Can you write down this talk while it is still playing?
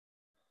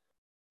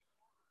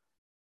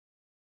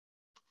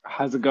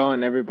How's it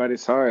going, everybody?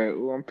 Sorry,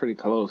 I'm pretty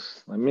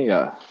close. Let me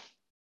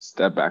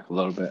step back a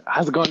little bit.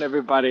 How's it going,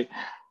 everybody?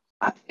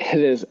 It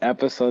is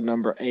episode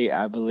number 8,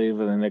 I believe,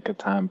 of the Nick of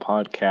Time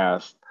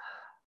podcast.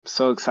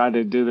 So excited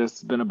to do this.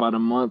 It's been about a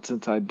month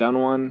since I've done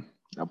one.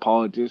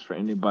 Apologies for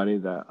anybody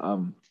that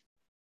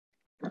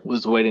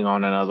was waiting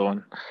on another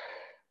one.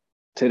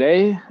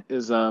 Today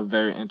is a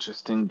very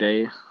interesting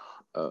day,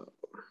 uh,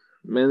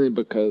 mainly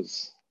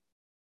because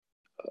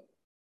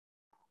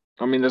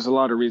there's a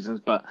lot of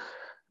reasons, but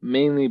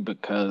mainly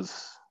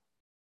because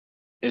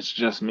it's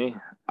just me.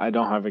 I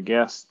don't have a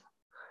guest.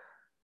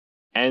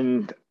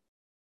 And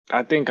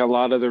I think a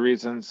lot of the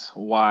reasons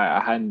why I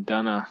hadn't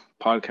done a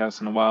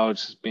podcast in a while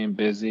is just being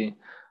busy,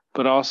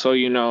 but also,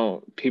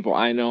 people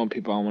I know and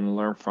people I want to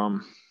learn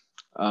from,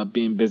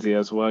 being busy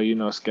as well,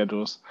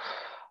 schedules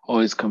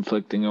always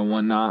conflicting and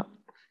whatnot.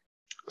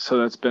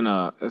 So it's been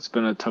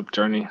a tough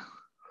journey.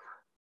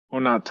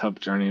 Well, not tough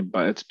journey,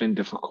 but it's been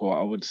difficult,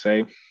 I would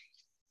say.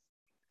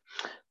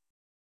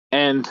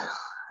 And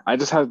I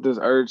just had this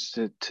urge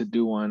to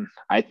do one.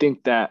 I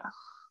think that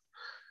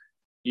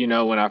when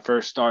I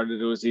first started,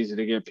 it was easy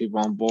to get people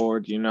on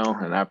board, and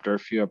after a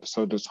few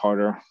episodes, it's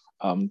harder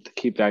to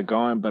keep that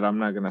going. But I'm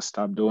not going to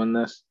stop doing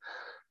this.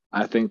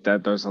 I think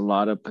that there's a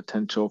lot of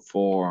potential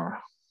for,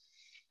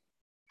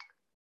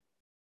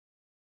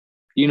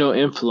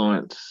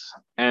 influence,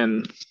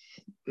 and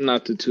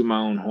not to toot my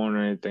own horn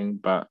or anything,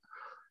 but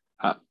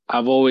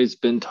I've always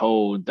been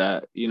told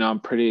that, I'm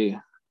pretty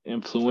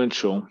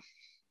influential.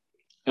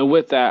 And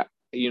with that,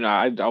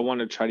 I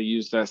want to try to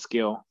use that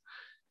skill,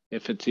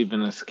 if it's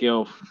even a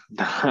skill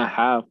that I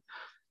have,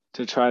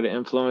 to try to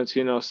influence,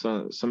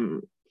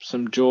 some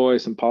joy,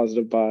 some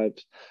positive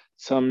vibes,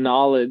 some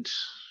knowledge,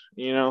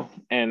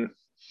 and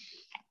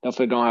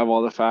definitely don't have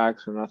all the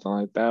facts or nothing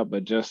like that,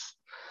 but just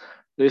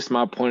at least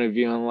my point of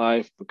view in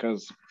life,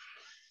 because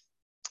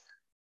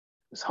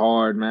it's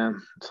hard,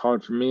 man. It's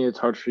hard for me, it's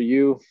hard for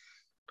you,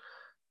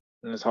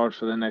 and it's hard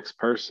for the next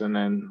person,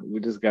 and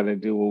we just got to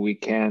do what we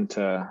can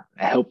to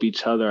help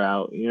each other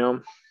out,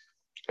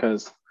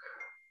 because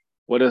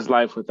what is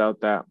life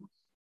without that,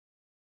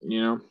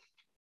 you know,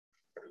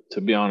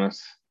 to be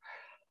honest.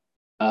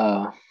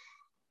 Uh,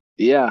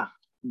 yeah,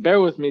 bear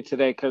with me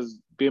today because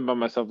being by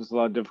myself is a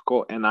lot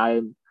difficult, and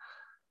I'm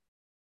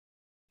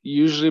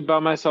usually by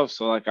myself,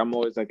 so like I'm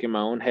always like in my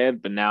own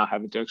head. But now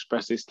having to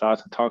express these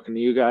thoughts and talking to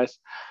you guys,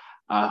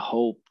 I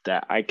hope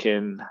that I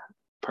can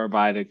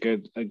provide a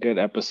good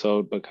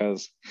episode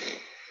because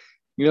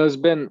it's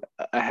been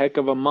a heck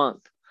of a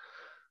month.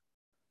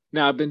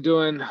 Now I've been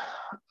doing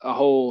a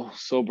whole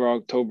sober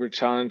October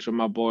challenge with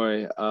my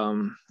boy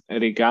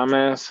Eddie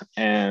Gomez,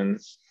 and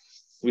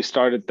we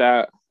started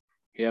that.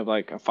 We have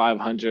like a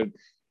 500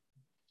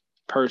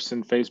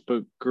 person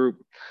Facebook group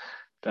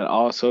that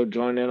also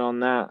joined in on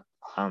that.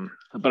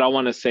 But I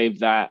want to save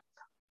that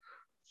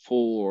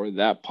for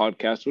that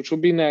podcast, which will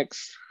be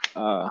next.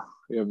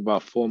 We have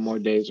about 4 more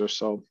days or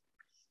so.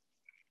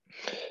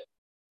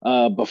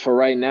 But for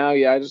right now,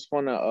 yeah, I just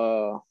want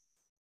to,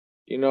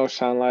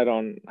 shine light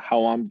on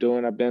how I'm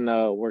doing. I've been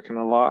working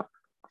a lot.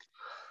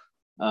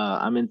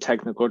 I'm in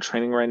technical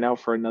training right now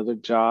for another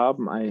job,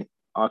 my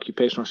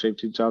occupational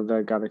safety job that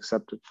I got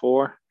accepted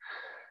for.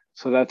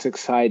 So that's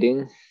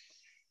exciting.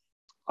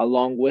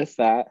 Along with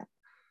that,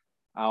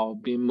 I'll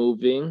be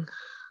moving.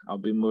 I'll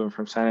be moving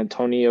from San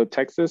Antonio,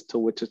 Texas to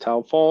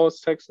Wichita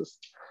Falls, Texas,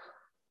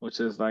 which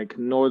is like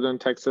northern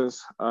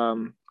Texas,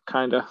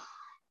 kind of,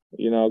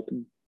 about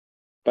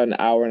an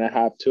hour and a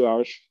half, 2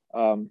 hours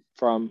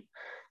from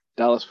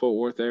Dallas Fort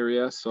Worth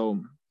area.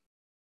 So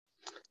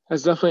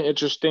it's definitely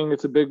interesting.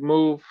 It's a big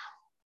move,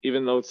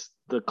 even though it's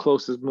the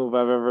closest move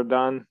I've ever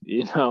done.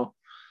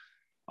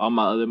 All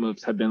my other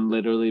moves have been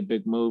literally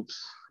big moves.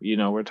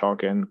 We're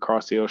talking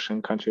across the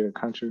ocean, country to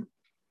country.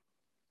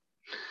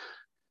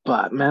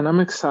 But man,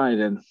 I'm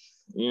excited.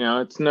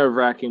 It's nerve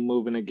wracking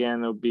moving again.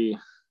 It'll be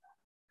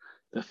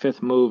the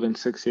fifth move in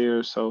 6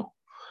 years. So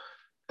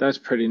that's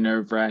pretty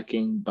nerve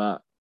wracking.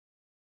 But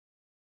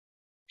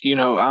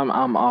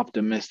I'm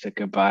optimistic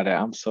about it.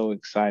 I'm so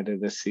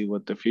excited to see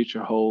what the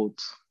future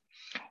holds.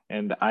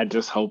 And I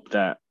just hope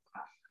that,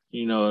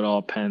 it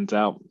all pans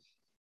out.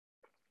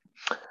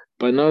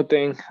 But another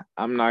thing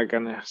I'm not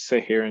gonna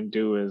sit here and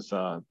do is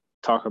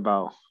talk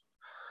about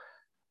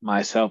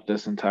myself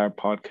this entire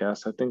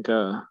podcast. I think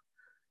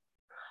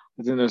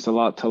there's a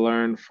lot to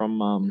learn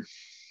from a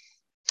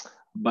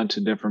bunch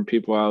of different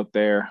people out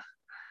there.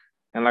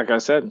 And like I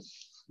said,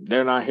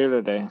 they're not here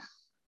today.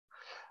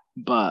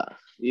 But,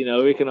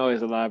 we can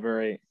always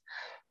elaborate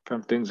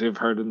from things we've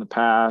heard in the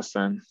past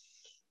and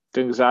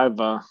things I've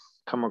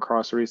come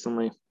across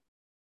recently.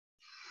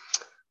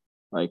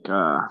 Like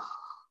I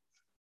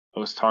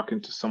was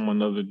talking to someone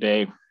the other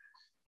day,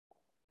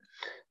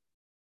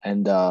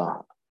 and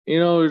we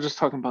were just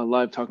talking about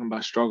life, talking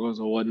about struggles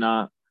or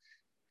whatnot.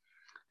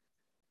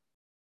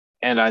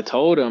 And I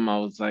told him, I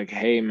was like,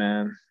 hey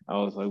man, I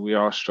was like, we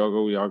all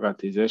struggle, we all got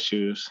these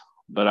issues.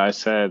 But I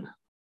said,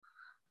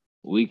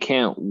 we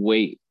can't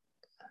wait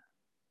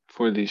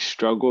for these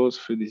struggles,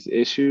 for these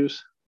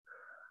issues,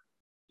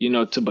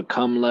 to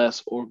become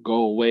less or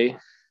go away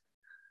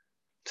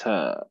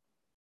to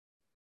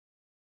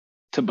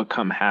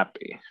become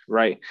happy,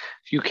 right?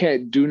 You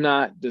can't do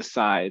not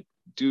decide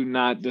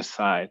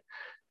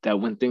that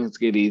when things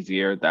get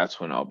easier, that's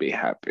when I'll be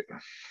happy.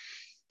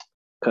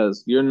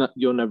 Because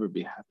you'll never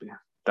be happy.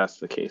 That's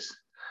the case.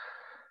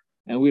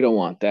 And we don't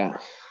want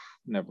that.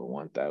 Never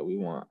want that. We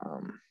want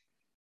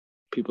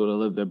people to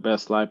live their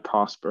best life,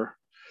 prosper,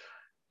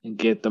 and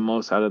get the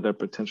most out of their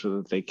potential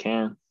that they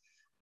can.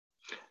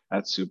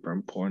 That's super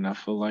important. I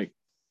feel like.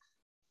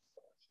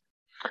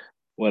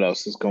 What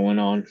else is going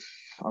on?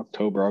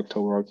 October.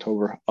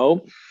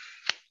 Oh,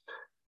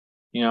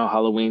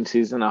 Halloween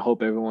season. I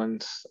hope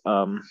everyone's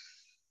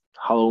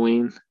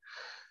Halloween,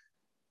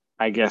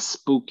 I guess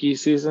spooky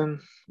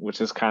season,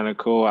 which is kind of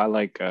cool. I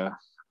like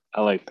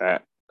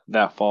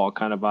that fall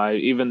kind of vibe.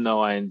 Even though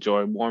I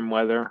enjoy warm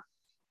weather,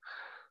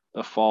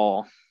 the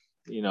fall,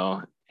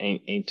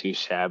 ain't too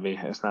shabby.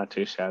 It's not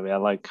too shabby. I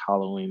like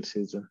Halloween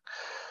season.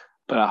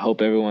 But I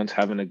hope everyone's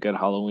having a good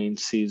Halloween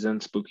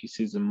season, spooky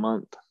season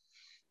month.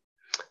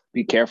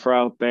 Be careful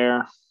out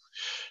there.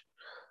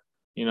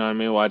 You know what I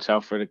mean? Watch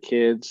out for the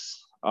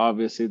kids.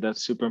 Obviously,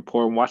 that's super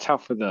important. Watch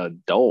out for the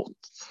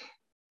adults.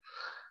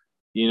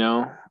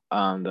 The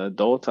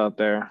adults out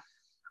there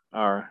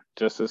are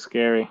just as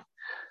scary.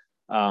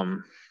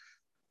 And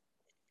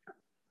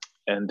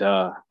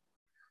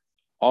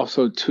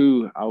also,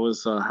 too, I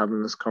was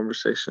having this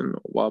conversation a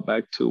while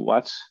back too.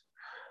 Watch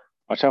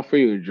out for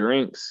your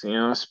drinks.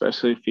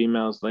 Especially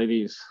females,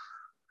 ladies.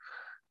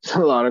 There's a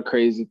lot of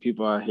crazy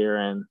people out here,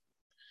 and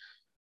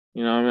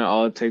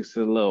all it takes is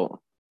that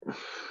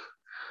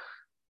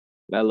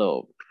little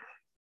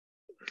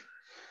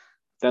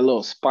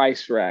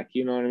spice rack.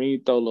 You know what I mean?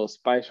 You throw a little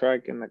spice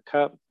rack in the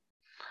cup,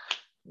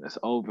 it's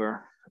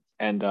over.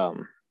 And I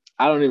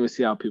don't even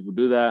see how people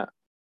do that.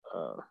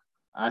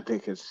 I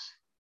think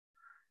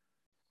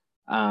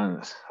I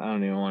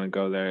don't even want to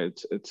go there.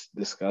 It's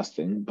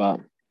disgusting. But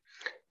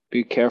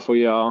be careful,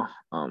 y'all.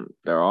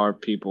 There are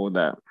people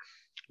that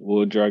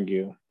will drug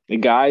you. The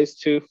guys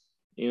too.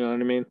 You know what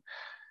I mean?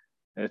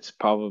 It's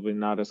probably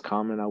not as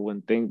common, I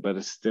wouldn't think, but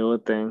it's still a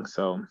thing.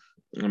 So,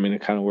 I mean,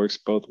 it kind of works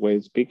both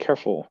ways. Be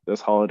careful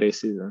this holiday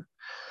season.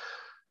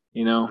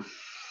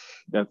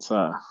 That's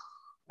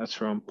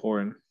real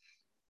important.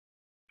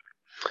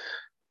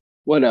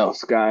 What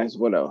else, guys?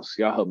 What else?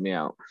 Y'all help me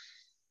out.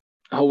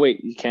 Oh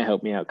wait, you can't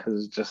help me out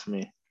because it's just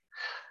me.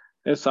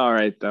 It's all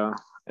right though.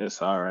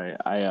 It's all right.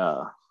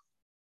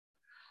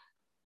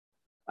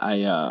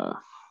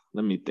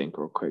 Let me think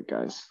real quick,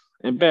 guys.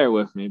 And bear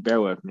with me.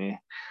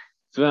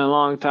 It's been a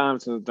long time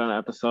since I've done an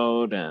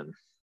episode and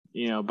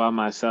by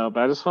myself.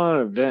 I just want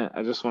to vent.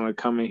 I just want to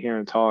come in here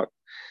and talk.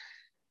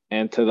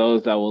 And to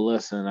those that will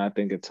listen, I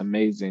think it's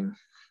amazing.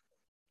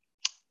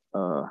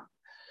 I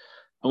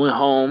went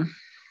home.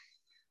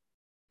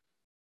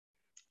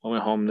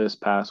 This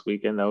past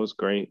weekend. That was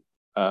great.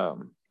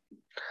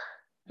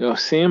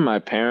 Seeing my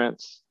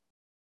parents,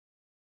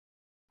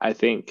 I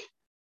think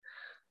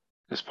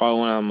it's probably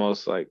one of the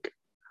most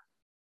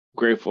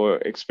grateful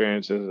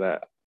experiences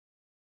that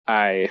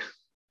I,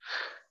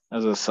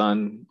 as a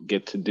son,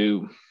 get to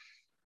do.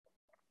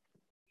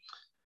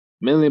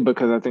 Mainly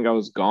because I think I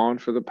was gone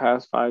for the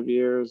past 5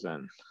 years,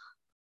 and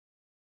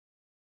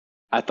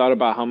I thought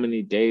about how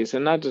many days,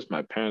 and not just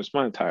my parents,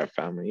 my entire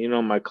family,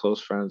 my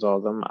close friends, all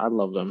of them. I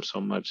love them so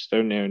much.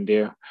 They're near and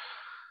dear.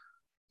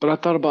 But I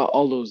thought about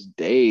all those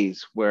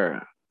days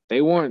where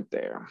they weren't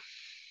there,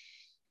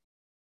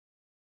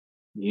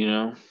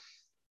 and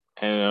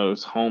I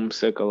was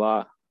homesick a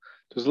lot.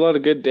 There's a lot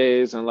of good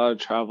days and a lot of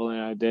traveling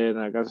I did, and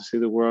I got to see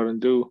the world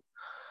and do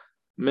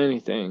many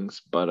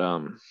things. But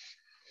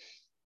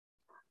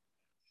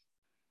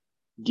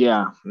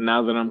yeah,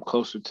 now that I'm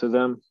closer to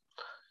them,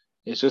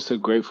 it's just a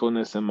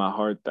gratefulness in my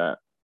heart that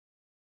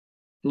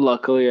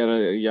luckily at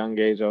a young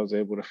age I was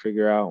able to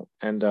figure out.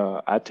 And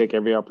I take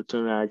every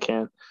opportunity I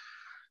can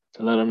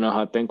to let them know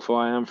how thankful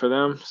I am for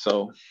them.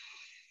 So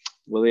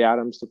Willie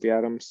Adams, if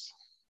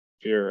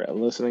you're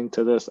listening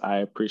to this, I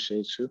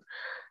appreciate you.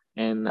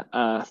 And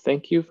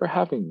thank you for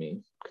having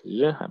me, because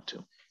you didn't have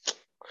to.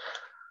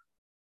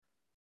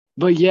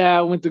 But yeah,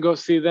 I went to go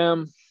see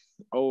them.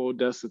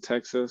 Odessa,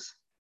 Texas.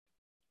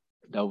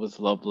 That was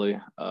lovely.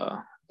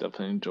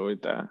 Definitely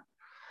enjoyed that.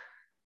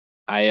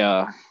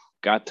 I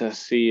got to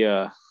see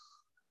a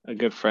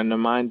good friend of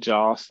mine,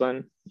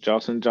 Jocelyn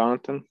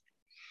Jonathan.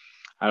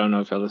 I don't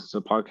know if y'all listen to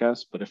the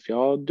podcast, but if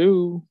y'all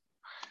do,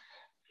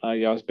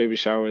 y'all's baby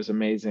shower was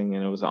amazing,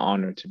 and it was an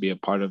honor to be a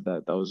part of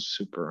that. That was a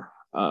super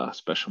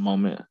special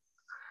moment.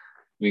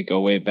 We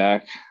go way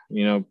back,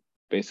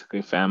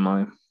 basically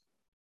family.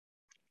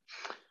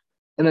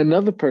 And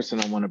another person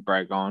I want to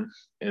brag on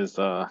is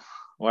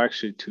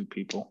actually two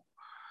people.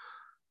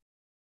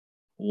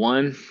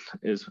 One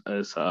is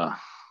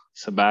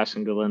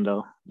Sebastian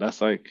Galindo.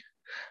 That's like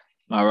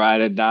my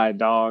ride or die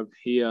dog.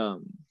 He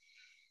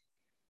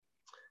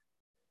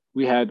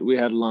we had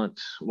lunch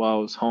while I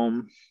was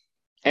home.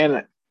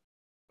 And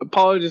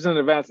apologies in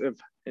advance if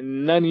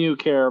none of you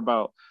care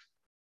about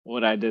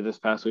what I did this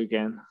past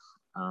weekend.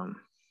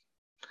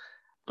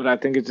 But I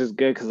think it's just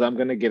good because I'm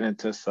gonna get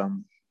into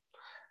some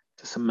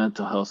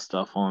mental health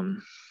stuff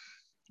on,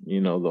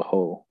 the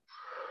whole.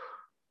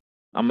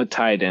 I'm a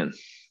tied in,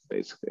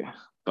 basically.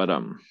 But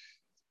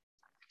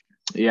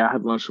yeah, I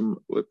had lunch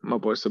with my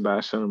boy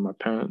Sebastian and my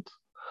parents,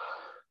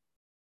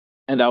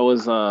 and I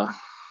was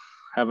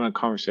having a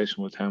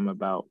conversation with him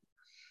about,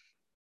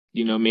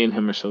 me and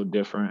him are so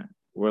different.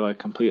 We're like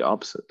complete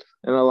opposites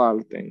in a lot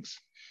of things,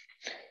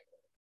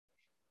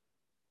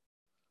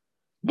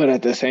 but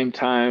at the same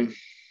time,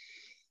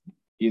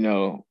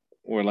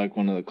 we're like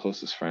one of the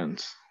closest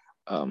friends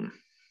um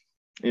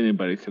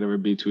anybody could ever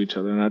be to each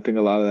other, and I think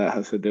a lot of that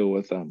has to do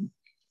with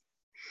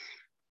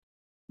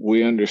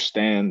we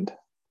understand,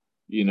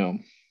 you know,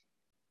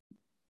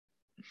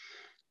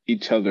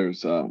 each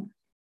other's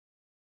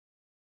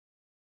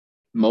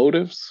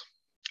motives,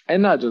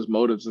 and not just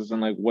motives as in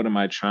like what am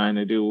I trying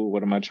to do,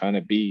 what am I trying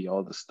to be,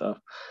 all this stuff.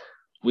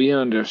 We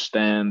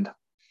understand,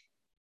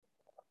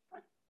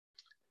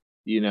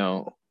 you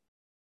know,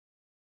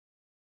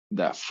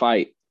 that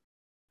fight,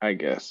 I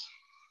guess.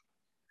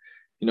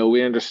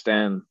 We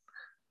understand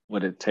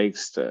what it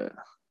takes to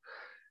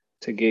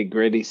get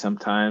gritty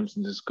sometimes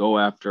and just go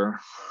after,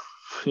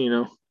 you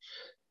know,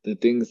 the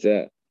things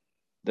that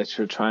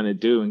you're trying to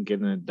do and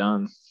getting it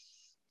done.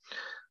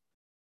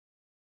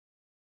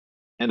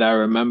 And I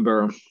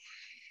remember,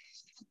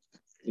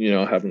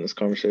 having this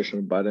conversation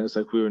about it. It's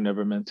like we were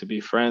never meant to be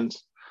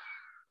friends,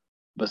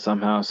 but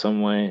somehow,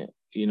 some way,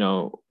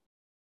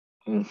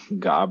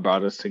 God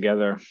brought us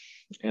together.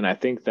 And I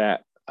think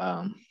that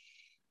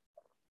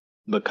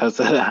because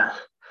of that,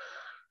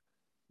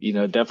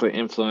 definitely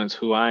influenced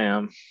who I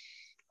am,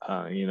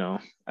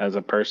 as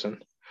a person.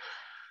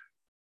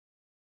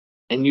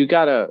 And you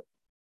gotta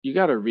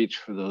reach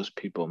for those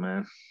people,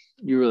 man.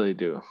 You really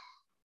do.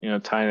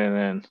 Tying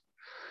it in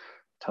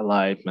to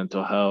life,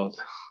 mental health,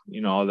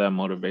 all that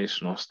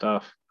motivational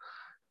stuff.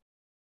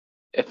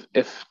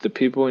 If the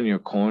people in your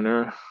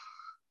corner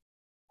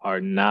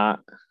are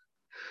not,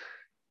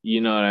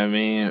 what I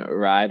mean,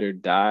 ride or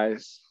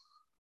dies,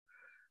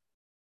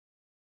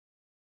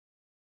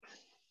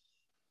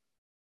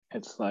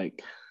 it's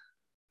like,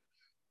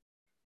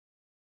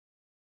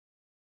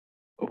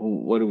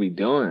 what are we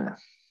doing?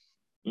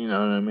 You know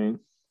what I mean?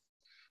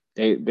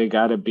 They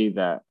gotta be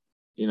that,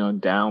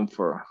 down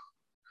for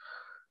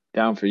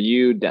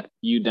you,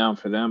 you down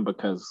for them,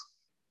 because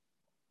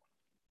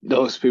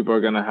those people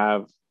are gonna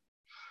have,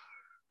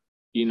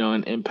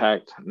 an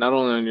impact not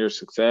only on your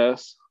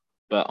success,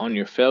 but on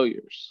your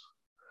failures.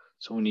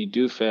 So when you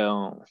do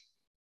fail,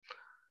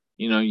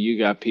 you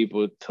got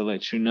people to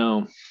let you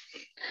know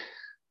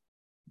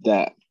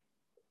that,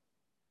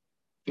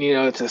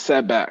 it's a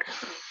setback,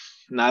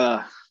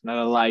 not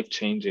a life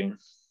changing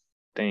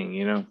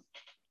thing.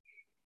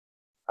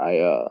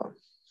 I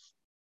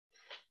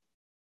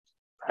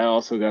I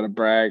also gotta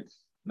brag,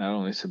 not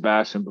only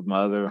Sebastian, but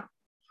my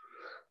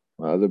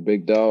other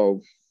big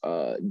dog,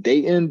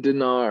 Dayton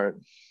Denard,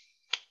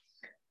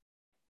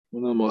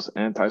 one of the most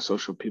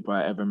antisocial people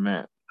I ever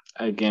met.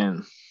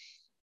 Again,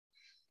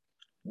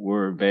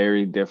 we're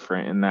very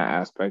different in that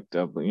aspect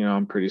of,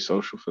 I'm pretty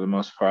social for the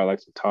most part. I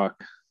like to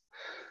talk.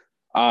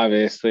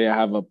 Obviously, I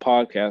have a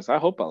podcast. I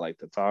hope I like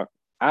to talk.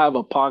 I have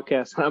a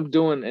podcast. I'm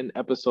doing an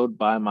episode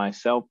by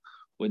myself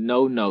with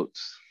no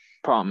notes.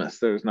 Promise.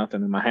 There's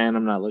nothing in my hand.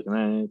 I'm not looking at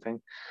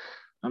anything.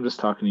 I'm just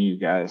talking to you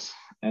guys.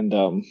 And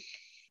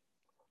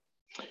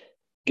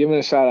giving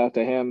a shout out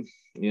to him.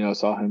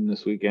 Saw him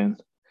this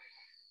weekend.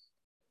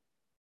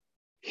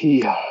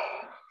 He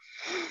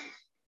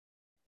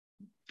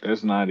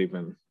there's not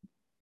even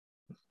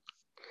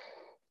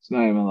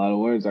a lot of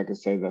words I could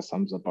say that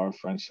sums up our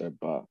friendship,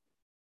 but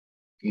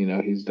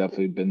he's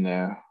definitely been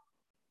there.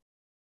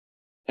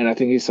 And I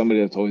think he's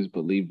somebody that's always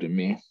believed in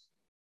me,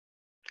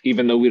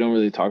 even though we don't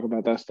really talk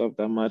about that stuff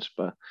that much,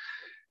 but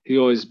he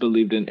always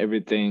believed in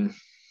everything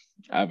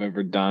I've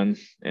ever done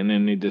and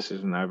any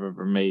decision I've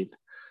ever made.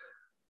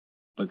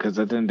 Because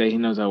at the end of the day, he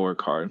knows I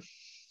work hard.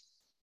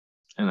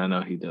 And I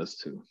know he does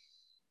too.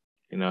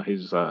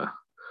 He's a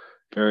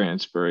very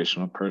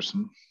inspirational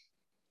person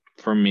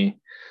for me.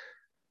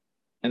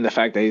 And the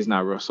fact that he's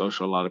not real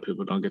social, a lot of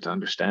people don't get to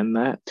understand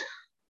that.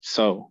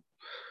 So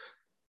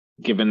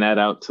giving that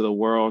out to the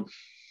world,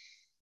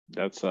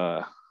 that's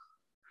a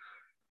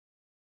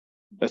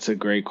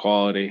great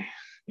quality,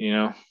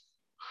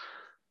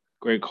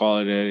 great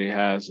quality that he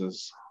has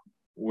is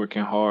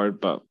working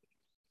hard, but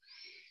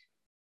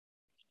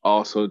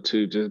also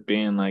to just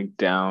being like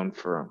down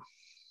for,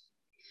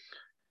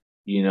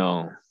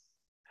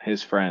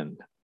 his friend.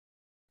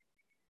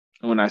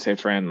 When I say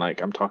friend,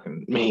 like I'm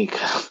talking me,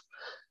 'cause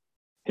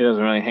he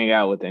doesn't really hang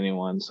out with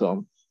anyone.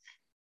 So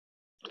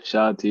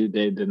shout out to you,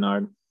 Dave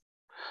Denard.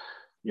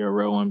 You're a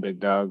real one, big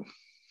dog.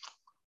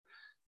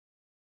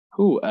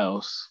 Who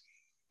else?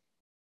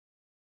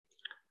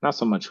 Not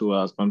so much who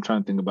else, but I'm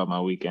trying to think about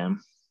my weekend.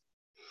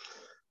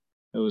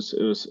 It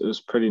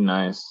was pretty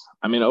nice.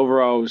 I mean,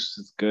 overall, it was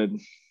just good.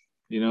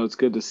 It's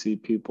good to see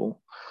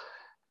people.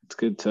 It's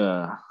good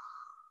to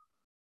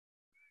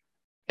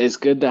it's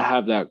good to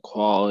have that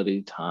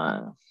quality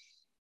time.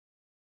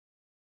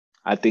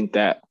 I think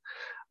that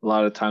a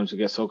lot of times we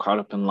get so caught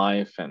up in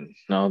life and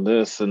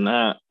this and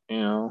that,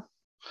 oh,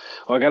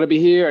 I gotta be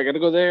here, I gotta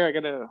go there, I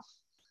gotta,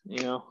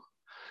 you know,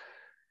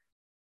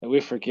 and we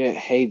forget,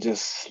 hey,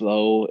 just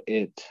slow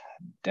it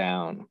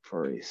down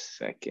for a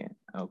second,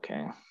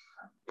 okay,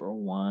 for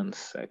 1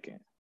 second.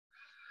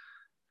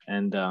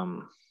 And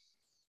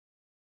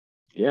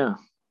yeah,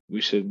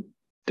 we should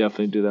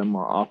definitely do that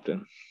more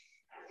often.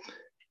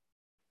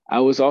 I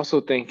was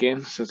also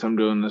thinking, since I'm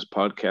doing this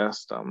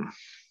podcast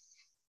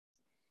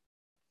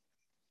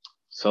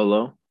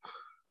solo,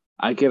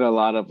 I get a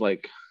lot of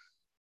like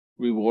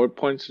reward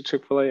points to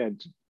Chick-fil-A. I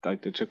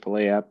like the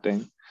Chick-fil-A app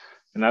thing.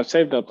 And I've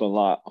saved up a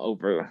lot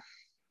over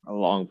a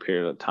long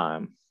period of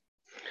time.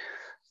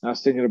 I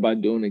was thinking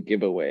about doing a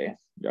giveaway.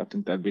 Y'all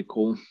think that'd be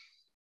cool?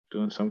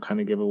 Doing some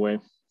kind of giveaway?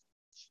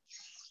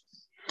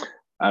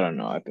 I don't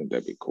know. I think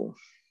that'd be cool.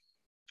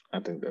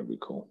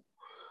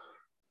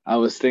 I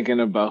was thinking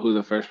about who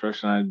the first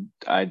person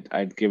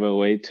I'd give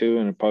away to,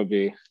 and it'd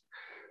probably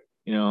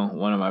be,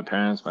 one of my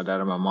parents, my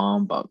dad or my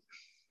mom, but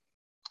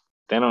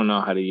they don't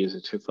know how to use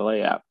a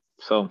Chick-fil-A app.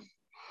 So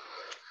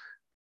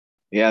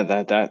yeah,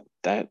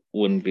 that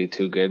wouldn't be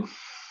too good.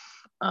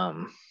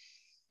 But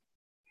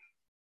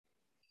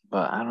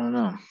I don't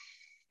know.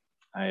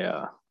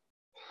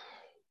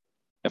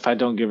 If I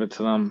don't give it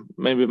to them,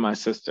 maybe my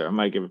sister. I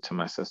might give it to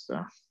my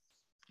sister.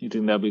 You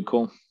think that'd be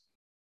cool?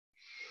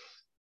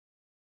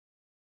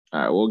 All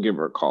right, we'll give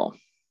her a call.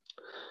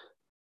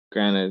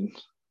 Granted,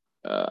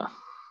 uh,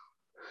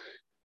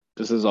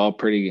 this is all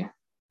pretty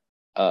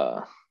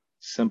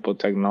simple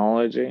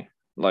technology.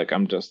 Like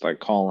I'm just like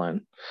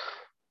calling.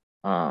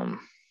 And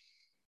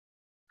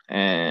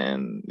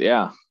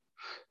yeah,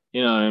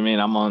 you know what I mean?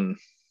 I'm on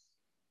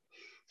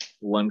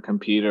one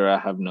computer. I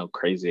have no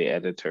crazy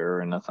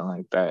editor or nothing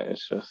like that.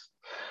 It's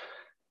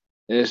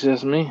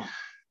just me,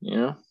 you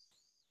know?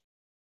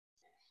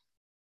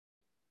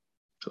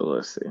 So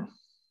let's see.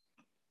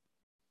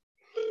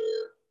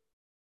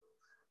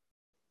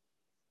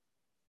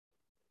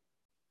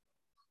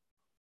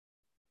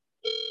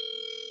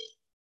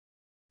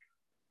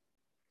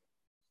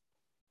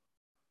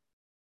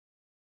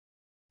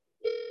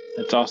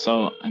 It's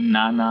also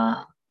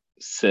Nana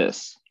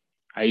Sis.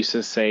 I used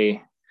to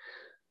say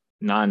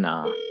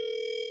Nana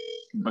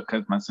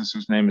because my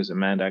sister's name is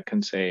Amanda. I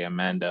couldn't say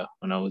Amanda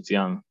when I was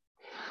young.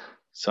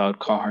 So I'd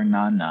call her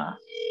Nana.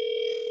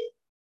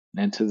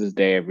 And to this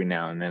day, every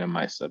now and then it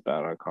might slip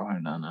out. I call her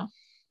Nana.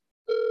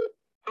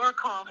 Your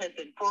call has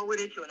been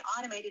forwarded to an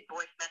automated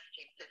voice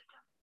messaging system.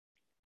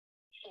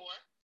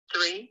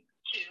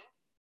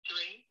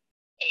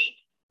 43238.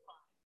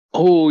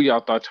 Oh,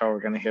 y'all thought y'all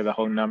were going to hear the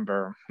whole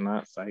number.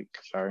 Not psych.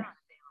 Sorry. At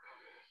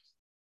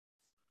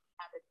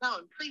the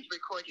tone, please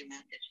record your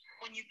message.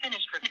 When you finish.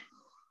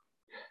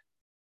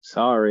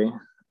 Sorry.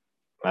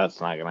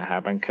 That's not going to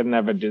happen. Could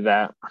never do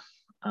that.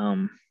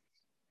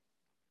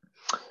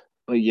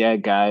 But yeah,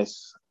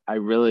 guys, I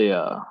really,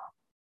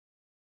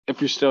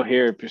 if you're still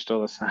here, if you're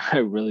still listening, I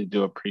really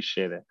do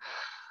appreciate it.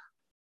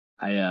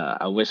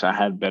 I wish I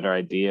had better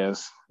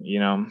ideas,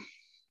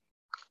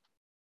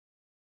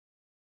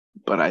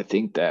 but I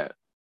think that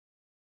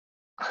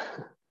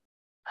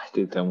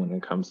when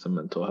it comes to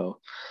mental health,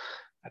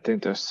 I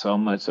think there's so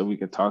much that we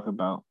could talk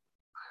about.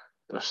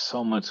 There's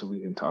so much that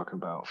we can talk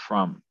about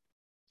from,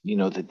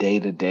 the day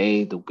to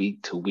day, the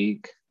week to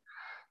week,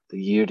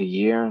 the year to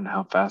year, and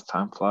how fast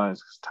time flies,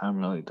 because time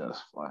really does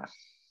fly.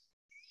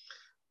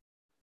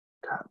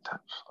 God, time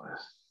flies.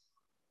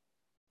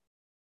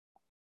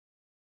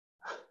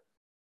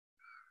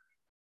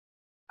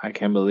 I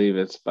can't believe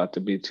it's about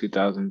to be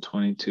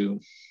 2022.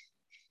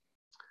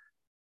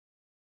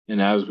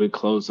 And as we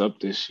close up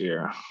this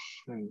year,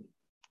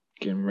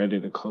 getting ready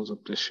to close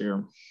up this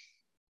year,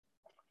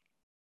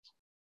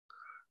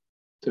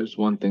 there's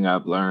one thing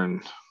I've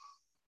learned.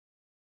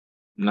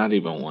 Not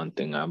even one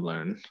thing I've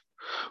learned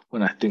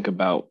when I think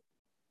about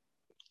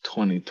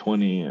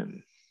 2020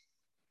 and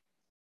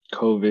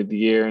COVID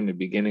year and the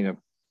beginning of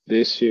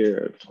this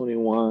year,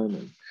 21,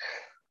 and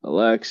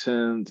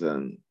elections,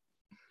 and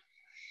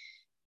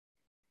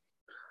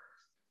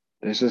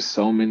there's just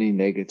so many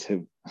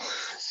negative,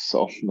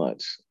 so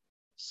much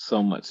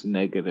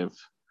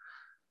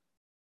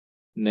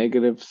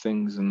negative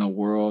things in the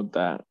world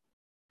that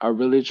are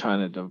really trying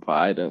to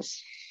divide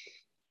us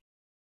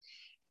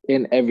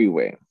in every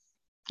way.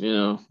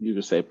 You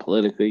could say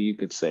politically, you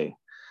could say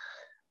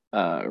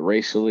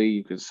racially,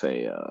 you could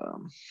say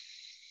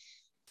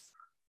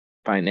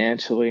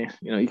financially,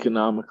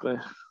 economically,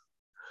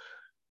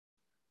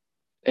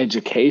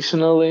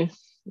 educationally.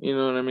 You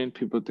know what I mean?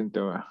 People think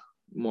they're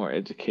more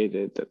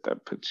educated,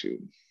 that puts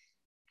you,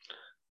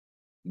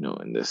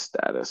 in this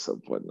status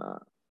of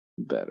whatnot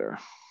better.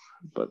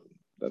 But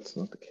that's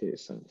not the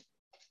case. And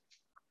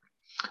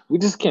we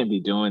just can't be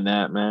doing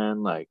that,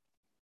 man. Like,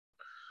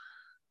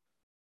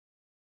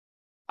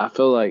 I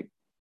feel like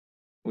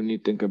when you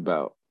think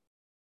about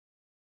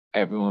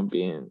everyone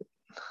being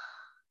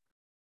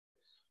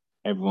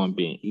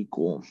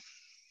equal,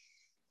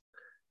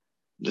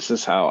 this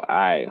is how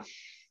I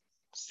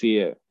see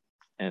it.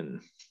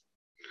 And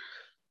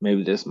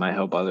Maybe this might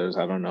help others.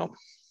 I don't know.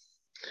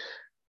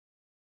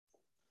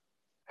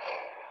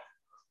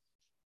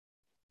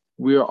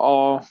 We are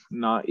all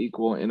not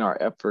equal in our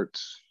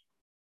efforts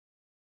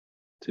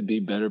to be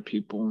better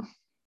people,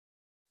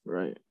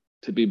 right?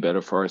 To be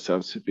better for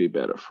ourselves, to be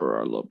better for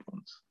our loved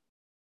ones.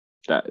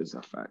 That is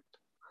a fact.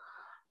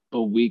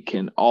 But we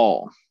can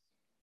all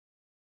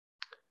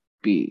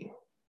be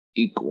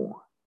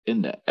equal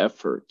in the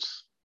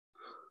efforts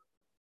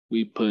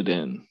we put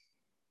in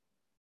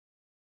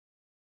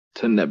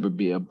to never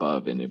be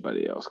above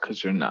anybody else,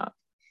 because you're not.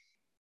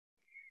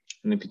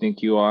 And if you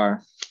think you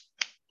are,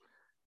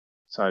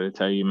 sorry to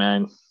tell you,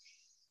 man,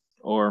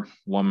 or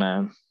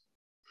woman,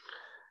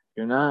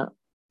 you're not.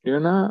 You're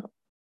not.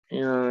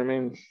 You know what I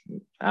mean?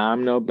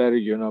 I'm no better.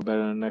 You're no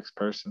better than the next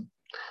person.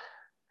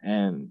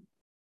 And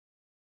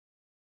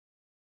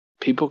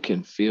people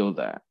can feel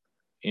that,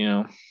 you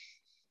know?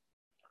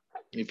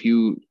 If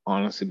you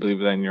honestly believe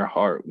that in your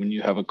heart, when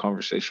you have a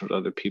conversation with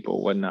other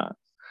people, whatnot,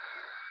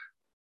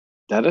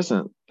 that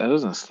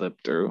doesn't slip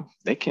through.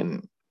 They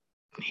can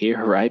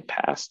hear right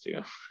past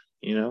you,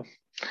 you know?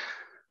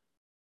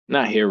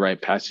 Not hear right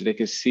past you. They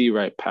can see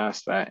right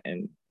past that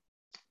and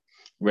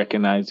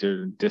recognize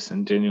you're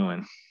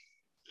disingenuine.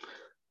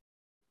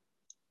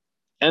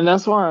 And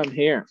that's why I'm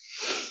here.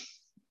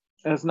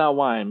 That's not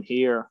why I'm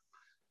here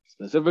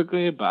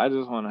specifically, but I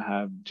just want to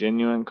have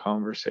genuine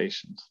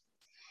conversations.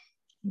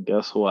 And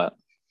guess what?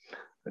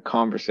 The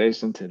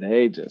conversation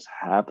today just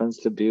happens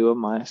to be with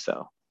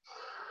myself.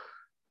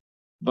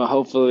 But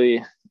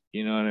hopefully,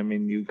 you know what I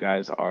mean, you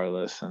guys are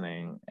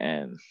listening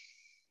and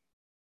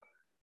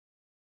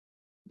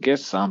get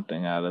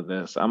something out of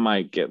this. I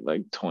might get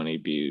like 20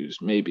 views,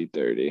 maybe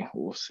 30.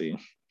 We'll see.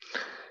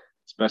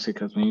 Especially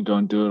because when you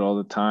don't do it all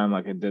the time,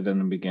 like I did in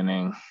the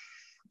beginning,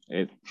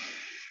 it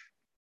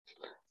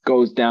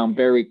goes down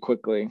very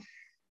quickly.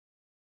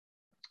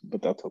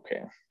 But that's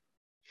okay.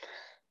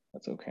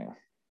 That's okay.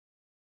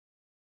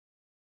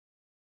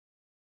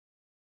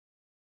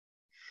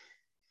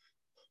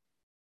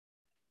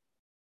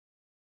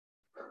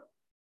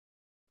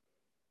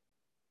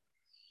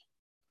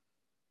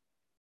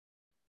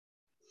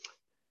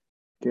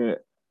 Good.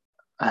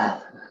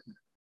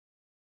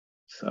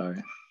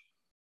 Sorry.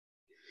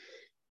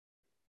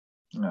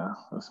 Yeah,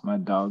 that's my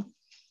dog.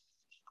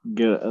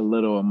 Get a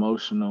little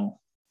emotional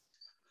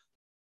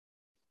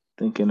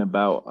thinking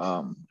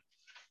about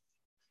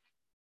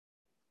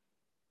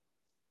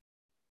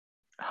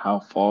how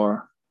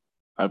far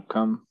I've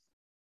come.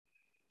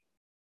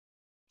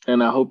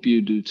 And I hope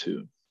you do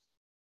too.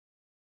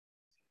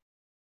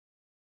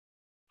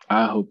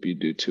 I hope you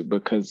do too,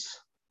 because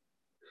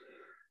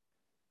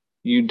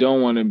you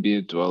don't want to be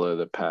a dweller of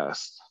the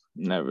past.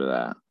 Never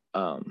that.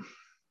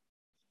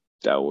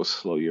 That will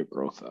slow your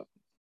growth up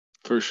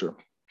for sure.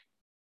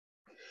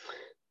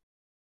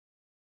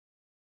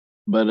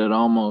 But it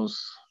almost,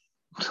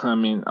 I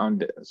mean,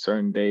 on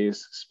certain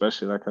days,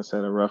 especially like I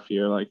said, a rough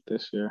year like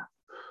this year,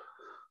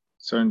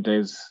 certain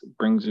days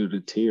brings you to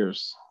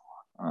tears.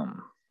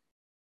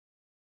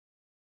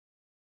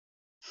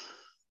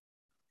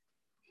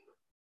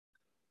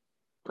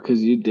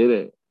 Because you did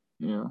it,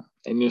 you know,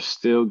 and you're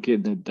still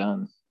getting it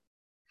done.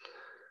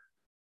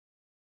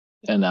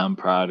 And I'm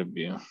proud of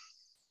you.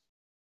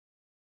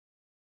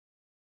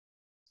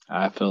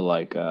 I feel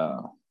like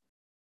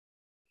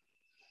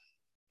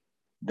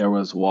there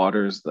was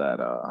waters that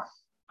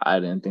I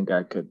didn't think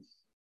I could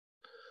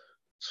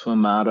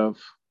swim out of.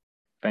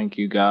 Thank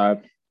you,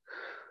 God,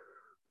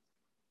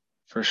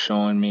 for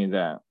showing me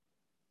that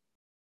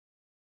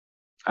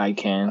I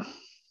can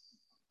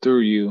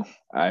through you.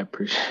 I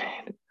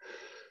appreciate it.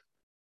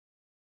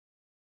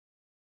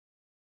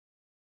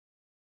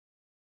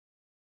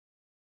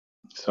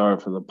 Sorry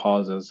for the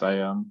pauses.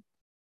 I'm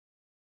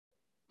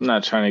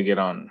not trying to get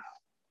on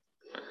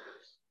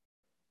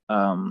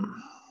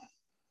um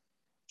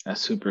a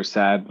super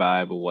sad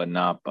vibe or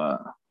whatnot,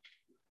 but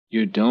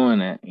you're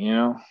doing it, you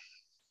know?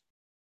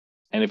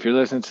 And if you're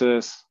listening to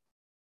this,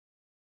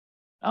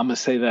 I'm gonna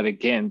say that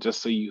again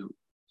just so you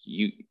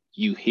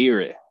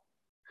hear it,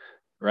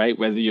 right?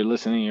 Whether you're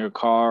listening in your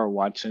car or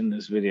watching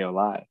this video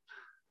live,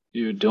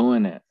 you're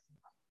doing it.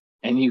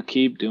 And you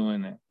keep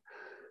doing it.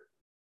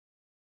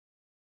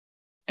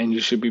 And you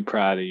should be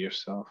proud of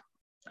yourself.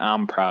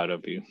 I'm proud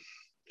of you.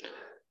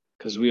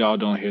 Because we all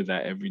don't hear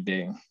that every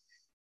day.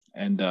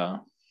 And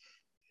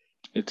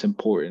it's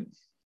important.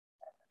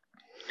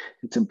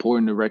 It's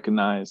important to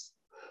recognize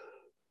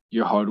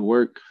your hard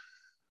work.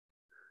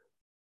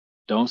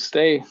 Don't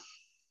stay.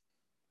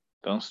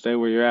 Don't stay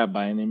where you're at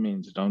by any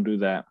means. Don't do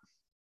that.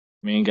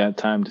 We ain't got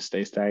time to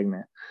stay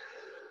stagnant.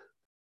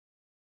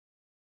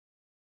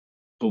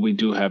 But we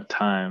do have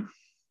time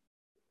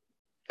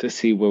to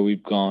see where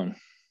we've gone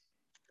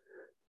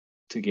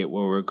to get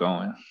where we're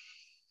going.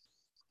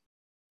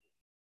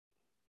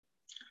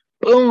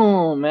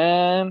 Boom,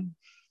 man.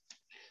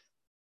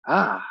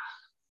 I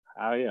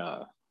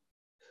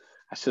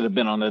should have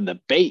been on the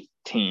debate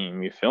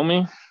team. You feel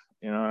me?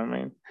 You know what I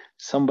mean?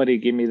 Somebody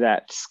give me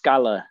that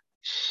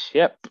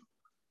scholarship.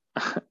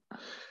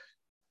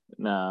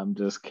 Nah, I'm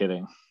just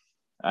kidding.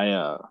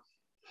 I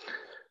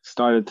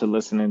started to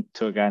listening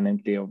to a guy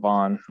named Theo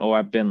Vaughn. Oh,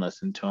 I've been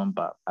listening to him,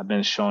 but I've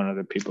been showing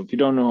other people. If you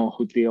don't know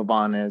who Theo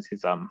Vaughn is,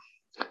 he's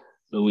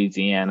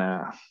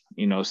Louisiana,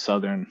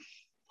 Southern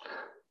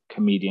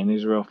comedian.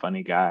 He's a real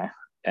funny guy,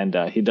 and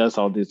he does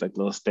all these like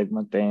little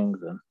stigma things.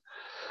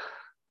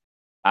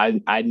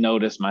 And I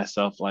noticed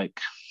myself like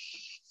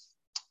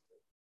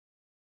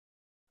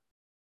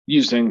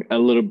using a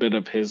little bit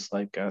of his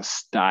like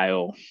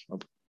style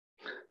of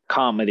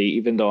comedy,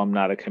 even though I'm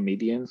not a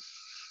comedian.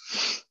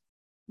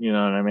 You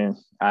know what I mean?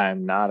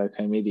 I'm not a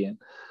comedian,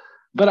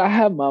 but I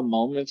have my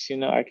moments.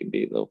 I can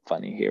be a little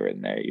funny here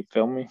and there. You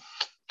feel me?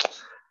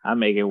 I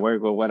make it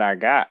work with what I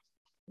got.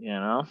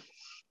 And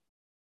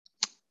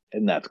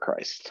that's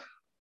Christ.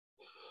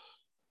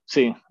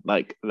 See,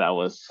 like that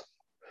was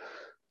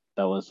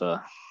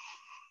a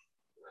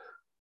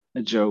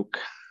joke,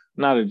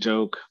 not a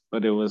joke,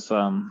 but it was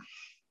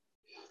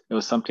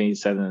something he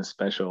said in a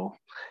special.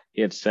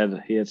 He had said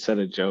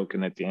a joke,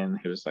 and at the end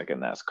he was like,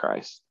 "And that's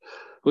Christ,"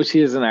 which he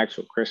is an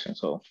actual Christian.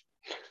 So,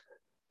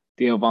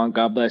 Theo Vaughn,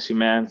 God bless you,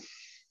 man.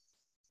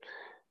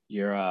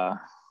 You're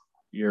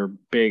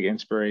big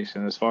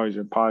inspiration as far as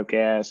your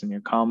podcast and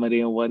your comedy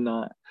and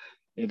whatnot.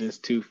 It is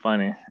too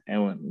funny,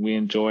 and we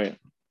enjoy it.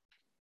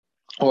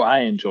 Or I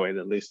enjoy it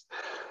at least.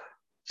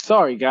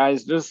 Sorry,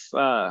 guys. This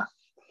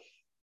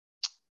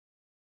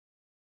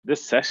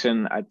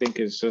session, I think,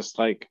 is just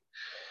like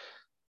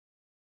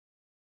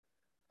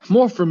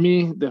more for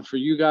me than for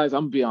you guys.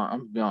 I'm be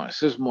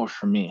honest. It's more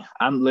for me.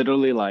 I'm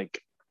literally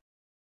like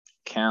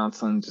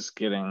counseling, just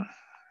getting,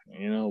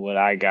 what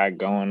I got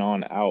going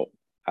on out.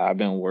 I've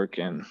been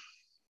working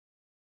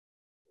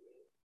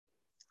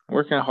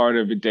hard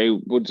every day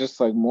with just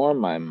like more in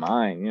my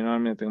mind. You know what I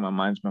mean? I think my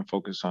mind's been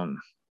focused on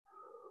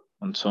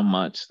so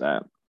much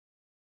that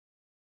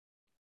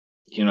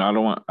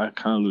I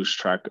kind of lose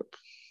track of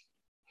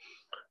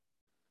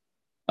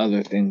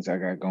other things I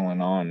got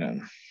going on,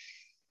 and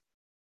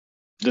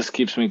this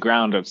keeps me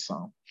grounded.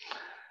 So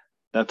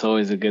that's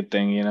always a good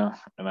thing, and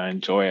I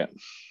enjoy it.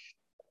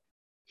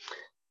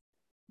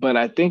 But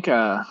I think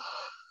I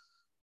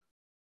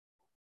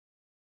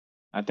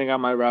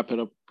might wrap it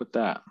up with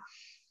that.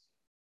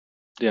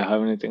 Do you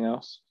have anything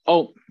else?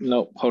 Oh,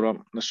 no, hold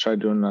on. Let's try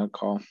doing another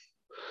call.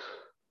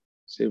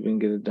 See if we can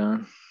get it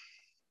done.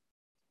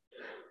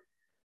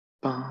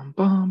 Bum,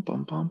 bum,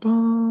 bum, bum,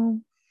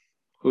 bum.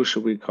 Who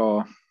should we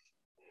call?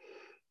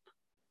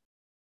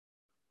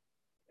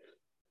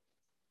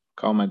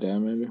 Call my dad,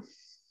 maybe.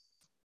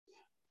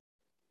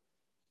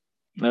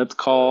 Let's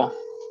call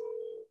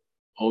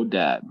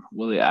Dad,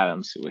 Willie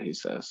Adams, see what he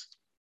says.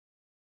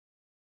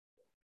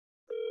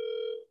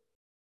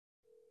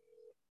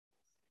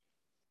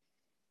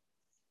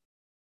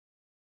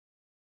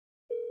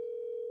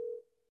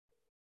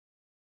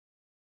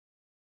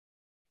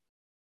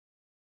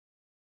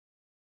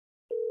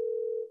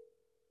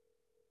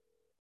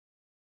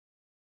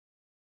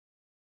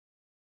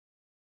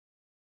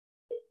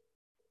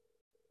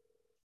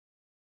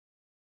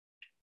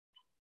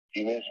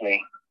 He miss me.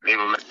 Leave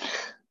him.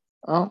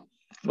 Oh,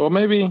 well,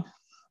 maybe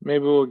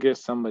we'll get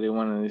somebody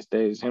one of these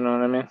days. You know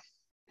what I mean?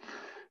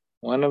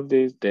 One of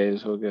these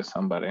days we'll get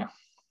somebody.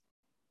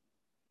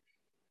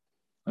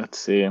 Let's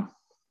see.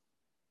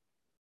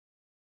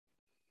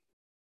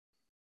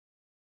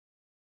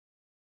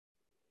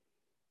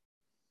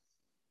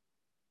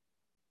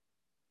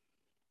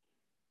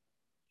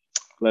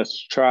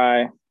 Let's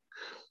try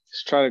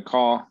to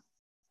call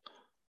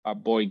our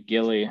boy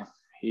Gilly.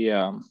 He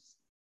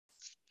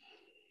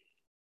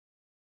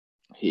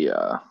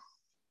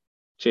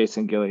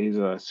Jason Gilly, he's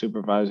a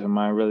supervisor of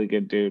mine, really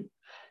good dude.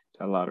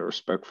 Got a lot of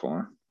respect for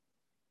him.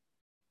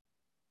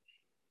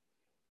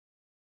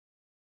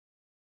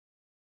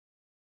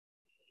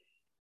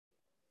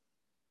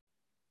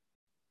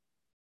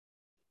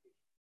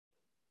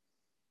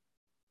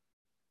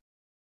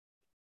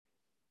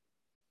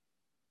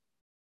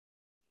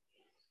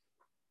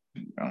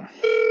 Yeah.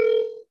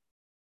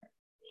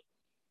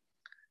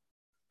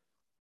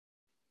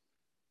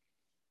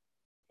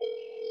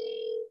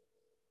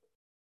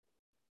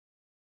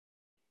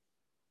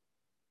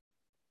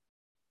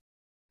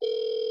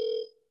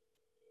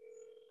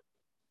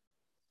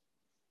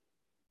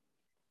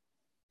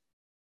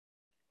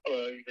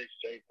 Hello, you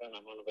reached Jason.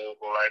 I'm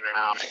unavailable right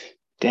now.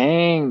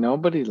 Dang,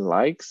 nobody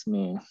likes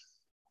me.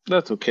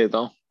 That's okay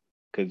though,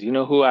 because you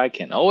know who I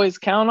can always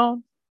count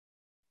on?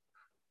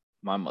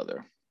 My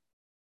mother.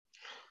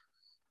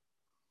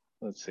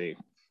 Let's see.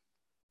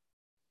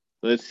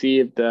 Let's see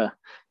if the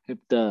if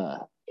the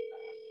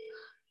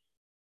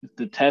if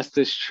the test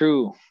is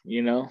true.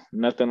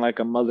 Nothing like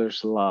a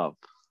mother's love.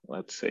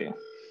 Let's see.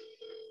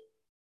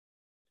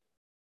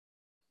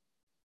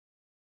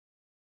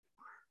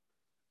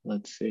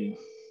 Let's see.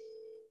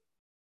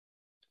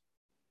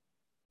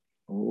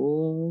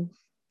 Oh,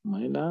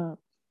 might not.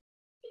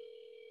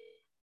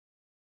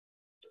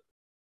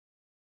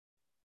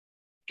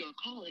 Your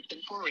call has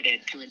been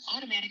forwarded to an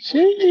automatic.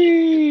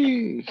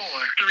 Sheesh. 4,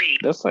 3.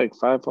 That's like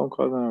 5 phone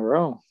calls in a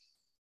row.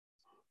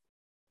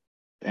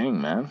 Dang,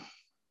 man.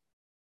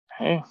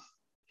 Hey,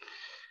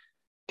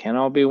 Can't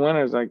all be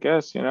winners, I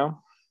guess, you know?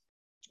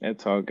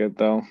 It's all good,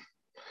 though.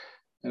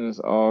 It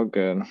is all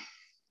good.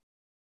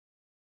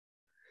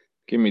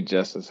 Give me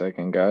just a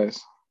second,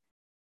 guys.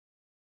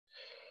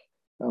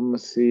 I'm going to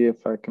see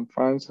if I can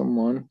find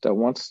someone that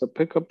wants to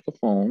pick up the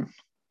phone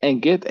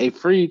and get a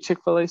free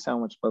Chick-fil-A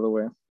sandwich, by the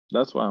way.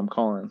 That's why I'm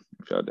calling,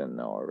 if y'all didn't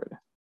know already.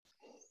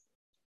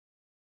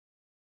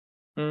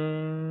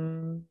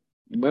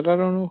 But I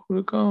don't know who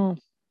to call.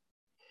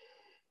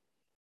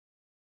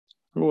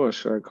 Who else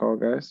should I call,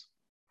 guys?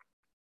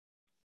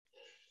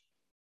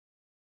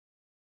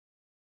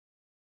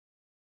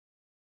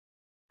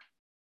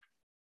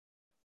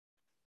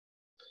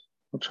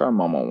 I'll try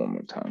Mama one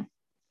more time.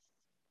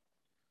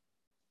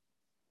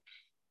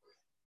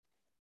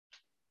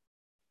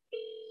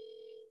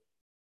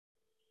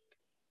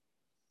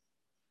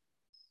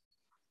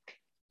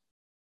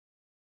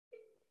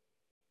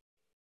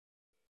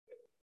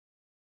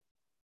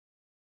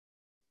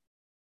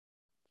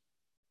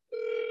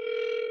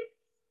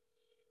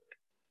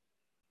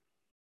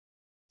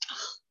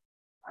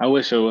 I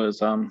wish it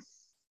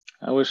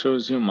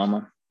was you,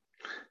 Mama.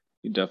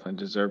 You definitely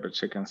deserve a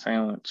chicken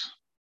sandwich.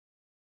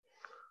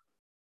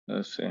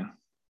 Let's see.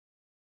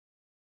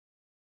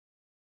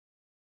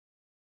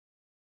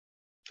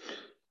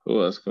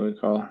 Who else can we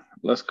call?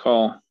 Let's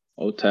call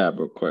OTAB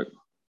real quick.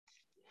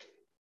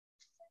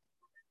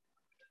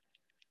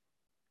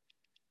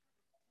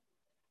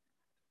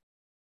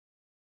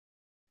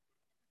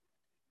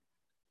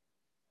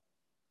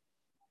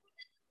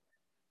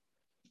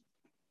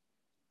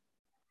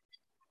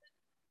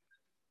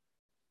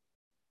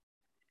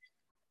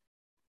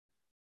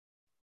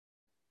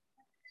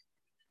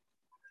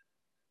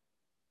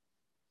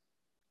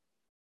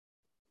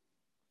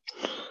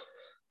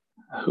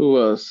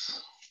 Who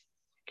else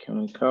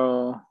can we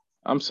call?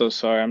 I'm so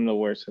sorry. I'm the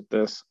worst at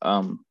this.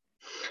 But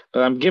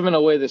I'm giving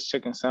away this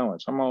chicken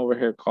sandwich. I'm over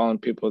here calling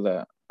people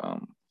that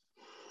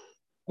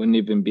wouldn't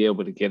even be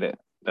able to get it.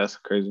 That's the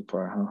crazy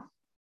part, huh?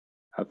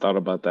 I thought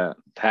about that.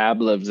 Tab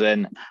lives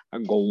in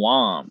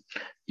Guam.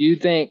 Do you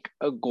think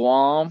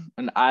Guam,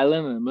 an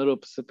island in the middle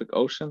of the Pacific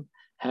Ocean,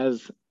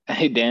 has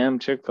a damn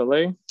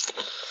Chick-fil-A?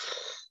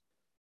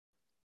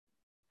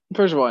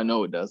 First of all, I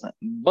know it doesn't.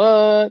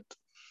 But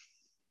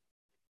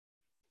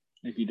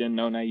if you didn't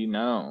know, now you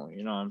know.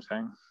 You know what I'm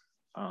saying?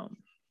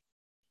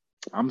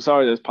 I'm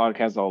sorry this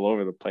podcast is all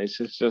over the place.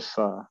 It's just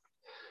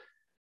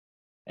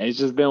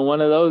been one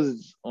of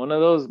those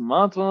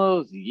months, one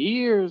of those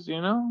years,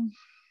 you know?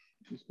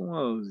 It's one of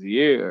those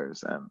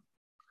years. And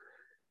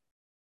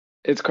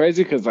it's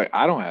crazy because like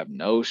I don't have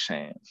no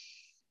shame.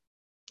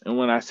 And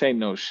when I say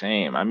no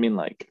shame, I mean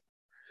like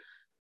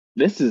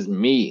this is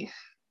me,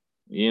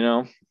 you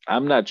know?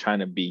 I'm not trying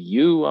to be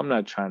you. I'm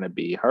not trying to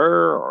be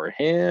her or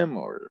him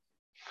or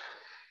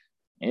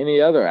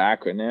any other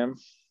acronym,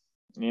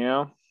 you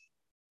know?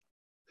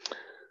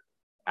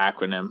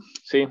 Acronym.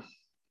 See?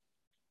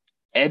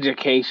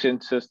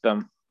 Education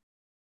system.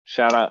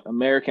 Shout out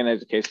American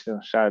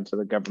education. Shout out to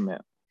the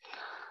government.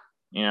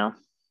 You know?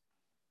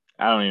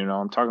 I don't even know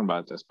what I'm talking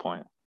about at this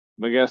point.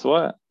 But guess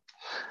what?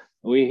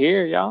 We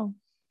here, y'all.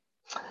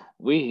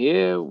 We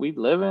here. We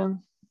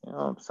living. You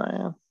know what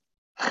I'm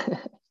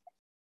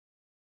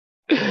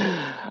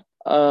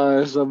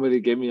saying? Somebody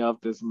get me off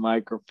this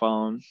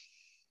microphone.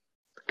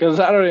 Because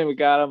I don't even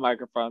got a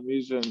microphone. I'm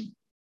using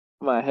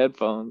my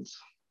headphones.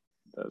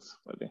 That's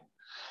funny.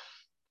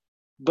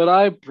 But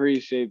I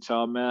appreciate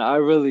y'all, man. I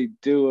really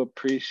do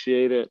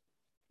appreciate it.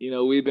 You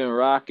know, we've been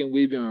rocking,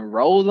 we've been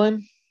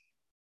rolling,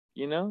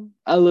 you know,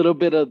 a little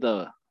bit of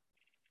the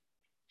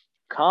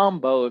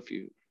combo if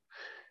you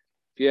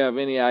have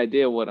any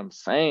idea what I'm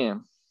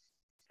saying.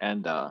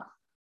 And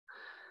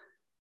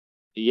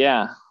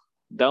yeah,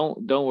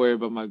 don't worry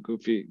about my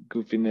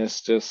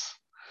goofiness.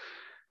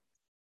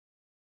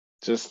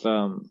 Just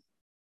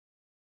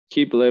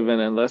keep living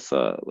and let's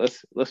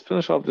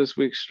finish off this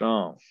week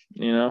strong,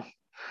 you know.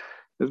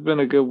 It's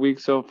been a good week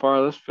so far.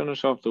 Let's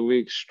finish off the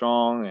week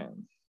strong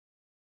and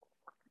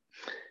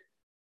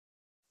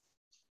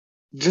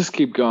just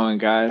keep going,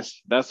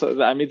 guys. That's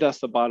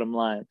the bottom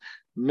line.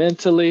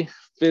 Mentally,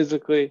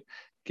 physically,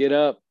 get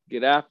up,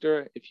 get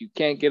after it. If you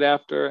can't get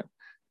after it,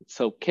 it's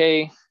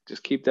okay.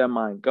 Just keep that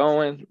mind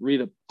going.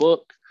 Read a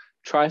book,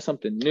 try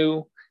something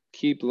new,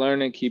 keep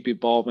learning, keep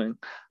evolving,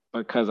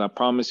 because I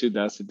promise you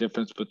that's the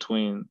difference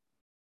between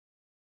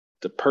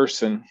the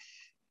person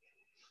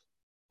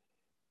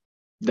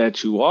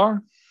that you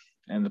are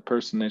and the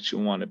person that you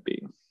want to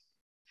be.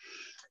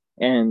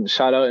 And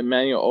shout out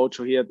Emmanuel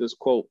Ocho. He had this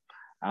quote.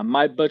 I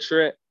might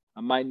butcher it,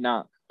 I might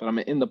not, but I'm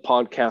going to end the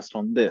podcast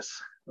on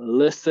this.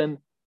 Listen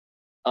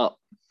up.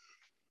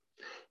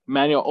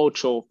 Emmanuel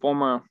Ocho,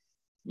 former,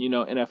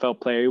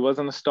 NFL player. He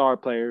wasn't a star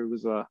player. He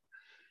was a,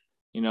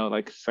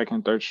 like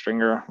second, third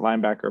stringer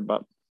linebacker.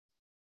 But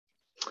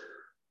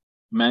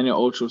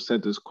Emmanuel Ocho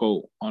said this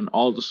quote on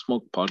All the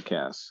Smoke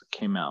podcast.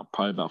 Came out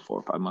probably about 4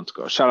 or 5 months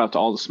ago. Shout out to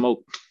All the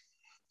Smoke.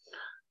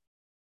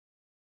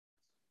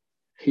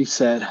 He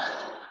said,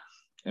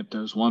 if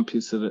there's one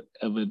piece of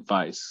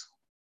advice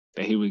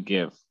that he would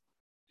give,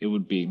 it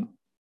would be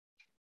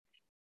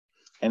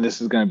And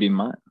this is going to be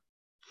mine.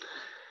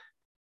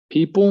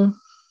 People,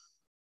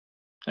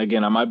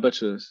 again, I might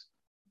butcher this.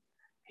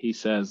 He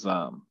says,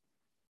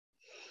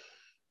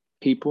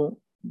 people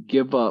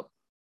give up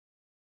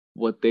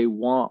what they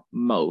want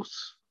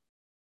most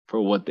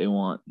for what they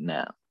want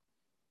now.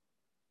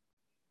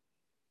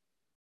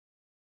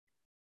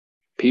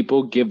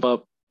 People give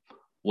up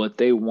what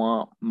they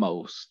want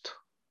most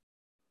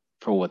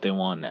for what they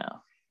want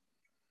now.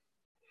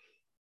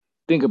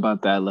 Think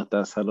about that. Let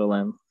that settle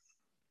in.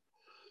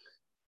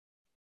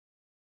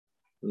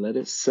 Let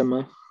it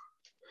simmering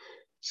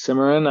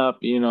up.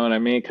 You know what I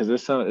mean? Because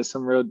it's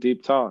some real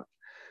deep talk.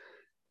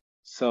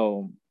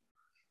 So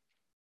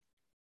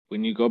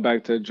when you go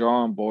back to the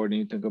drawing board and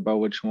you think about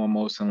what you want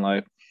most in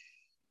life,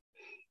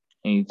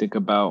 and you think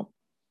about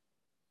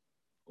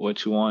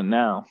what you want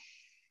now,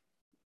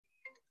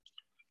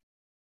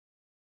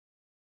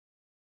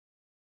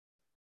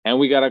 and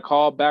we got a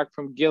call back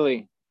from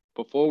Gilly.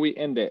 Before we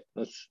end it,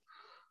 let's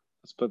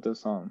put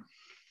this on.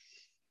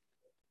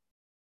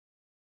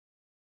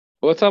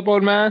 What's up,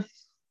 old man?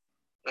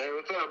 Hey,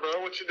 what's up,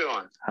 bro? What you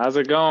doing? How's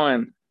it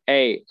going?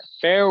 Hey,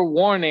 fair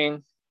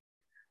warning.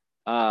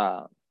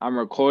 I'm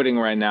recording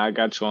right now. I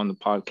got you on the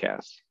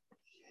podcast.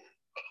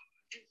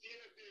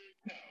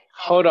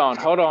 Hold on.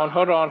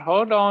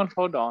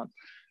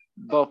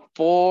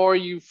 Before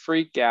you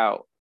freak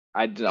out,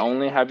 I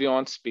only have you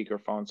on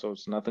speakerphone, so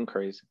it's nothing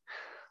crazy.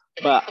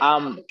 But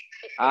I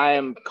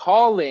am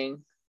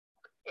calling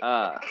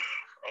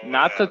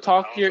not to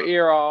talk your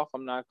ear off.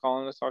 I'm not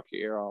calling to talk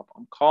your ear off.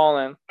 I'm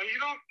calling.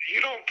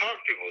 You don't talk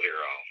people's ear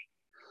off.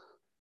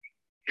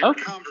 You're a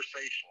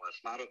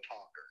conversationalist, not a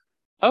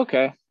talker.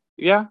 Okay.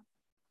 Yeah.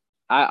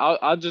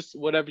 I'll just,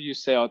 whatever you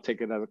say, I'll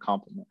take it as a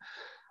compliment.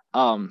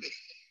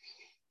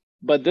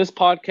 But this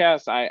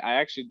podcast I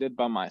actually did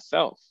by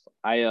myself.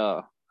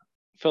 I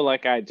feel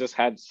like I just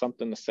had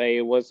something to say.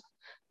 It was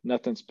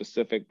nothing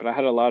specific, but I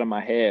had a lot in my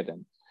head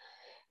and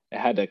it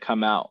had to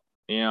come out,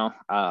 you know.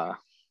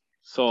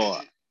 So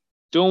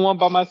doing one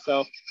by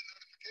myself.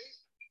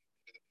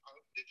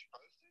 Did you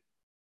post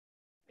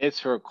it?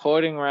 It's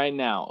recording right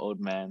now, old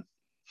man.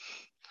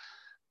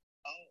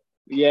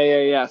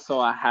 Yeah. So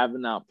I have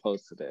not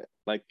posted it.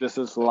 Like, this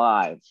is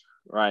live,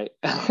 right?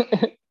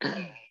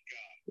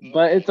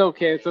 But it's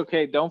okay.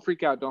 Don't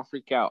freak out.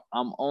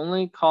 I'm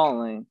only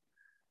calling,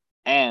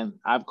 and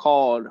I've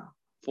called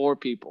 4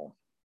 people,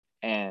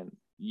 and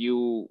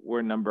you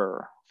were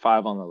number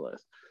 5 on the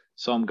list.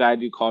 So I'm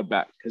glad you called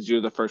back because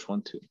you're the first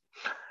one too.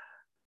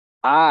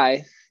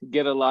 I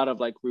get a lot of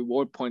like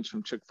reward points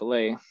from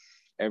Chick-fil-A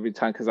every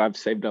time because I've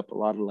saved up a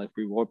lot of like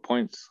reward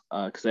points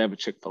because I have a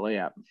Chick-fil-A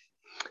app.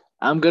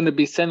 I'm going to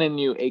be sending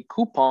you a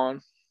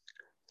coupon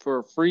for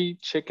a free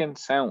chicken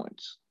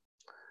sandwich.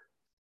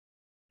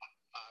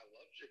 I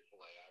love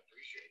Chick-fil-A. I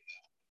appreciate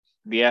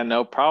that. Yeah,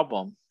 no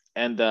problem.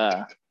 And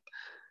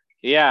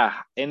yeah,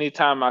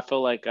 anytime I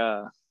feel like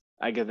I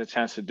get the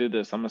chance to do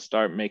this, I'm going to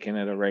start making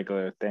it a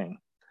regular thing.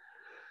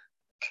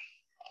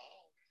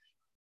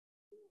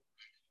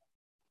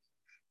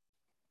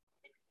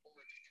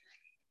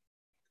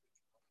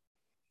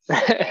 But,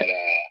 so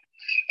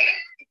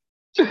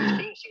you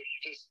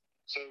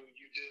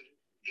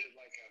did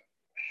like a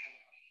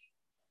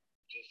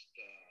just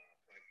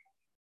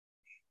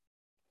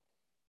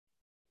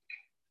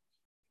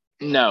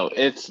like. No,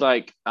 it's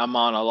like a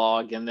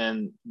monologue and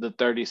then the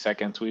 30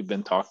 seconds we've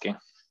been talking.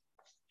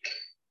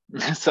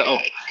 So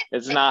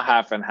it's not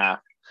half and half.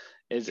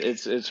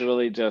 It's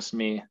really just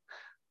me.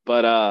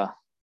 But I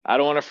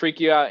don't want to freak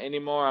you out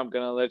anymore. I'm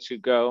gonna let you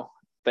go.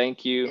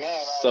 Thank you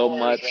so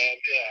much. Man.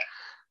 Yeah.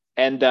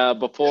 And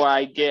before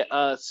I get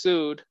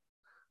sued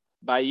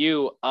by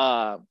you,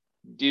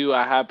 do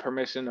I have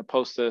permission to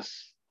post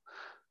this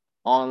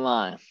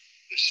online?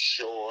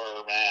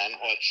 Sure, man.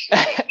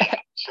 Yeah,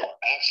 sure,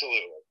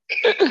 absolutely.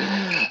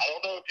 I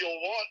don't know if you'll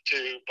want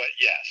to, but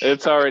yes.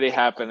 It's already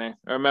happening.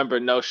 Remember,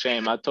 no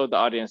shame. I told the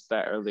audience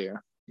that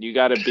earlier. You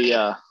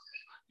gotta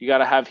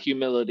have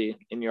humility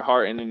in your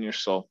heart and in your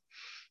soul.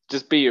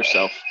 Just be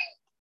yourself.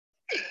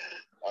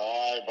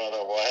 All right,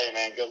 brother. Well, hey,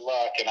 man, good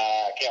luck, and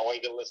I can't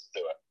wait to listen to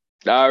it.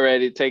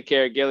 Alrighty, take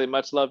care, Gilly.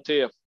 Much love to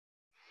you. All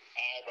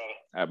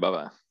right, brother. All right,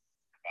 bye-bye.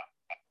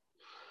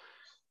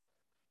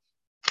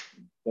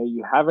 There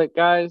you have it,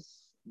 guys.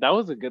 That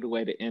was a good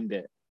way to end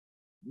it.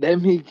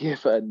 Let me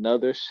give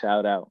another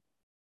shout out,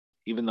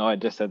 even though I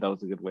just said that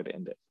was a good way to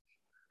end it.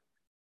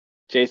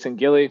 Jason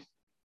Gilly,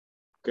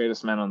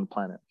 greatest man on the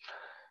planet.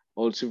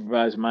 Old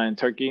supervisor mine in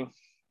Turkey.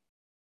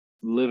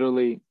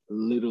 Literally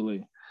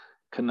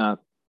could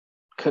not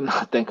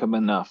thank him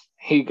enough.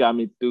 He got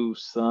me through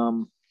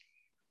some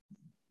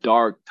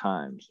dark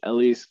times, at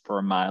least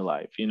for my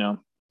life, you know,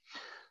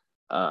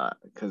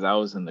 because I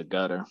was in the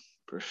gutter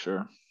for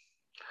sure.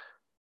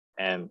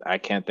 And I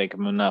can't thank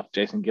him enough.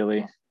 Jason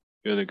Gilly,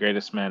 you're the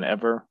greatest man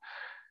ever.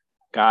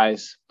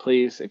 Guys,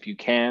 please, if you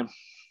can,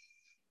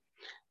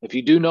 if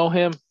you do know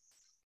him,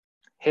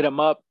 hit him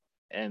up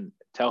and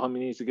tell him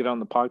he needs to get on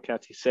the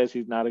podcast. He says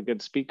he's not a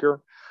good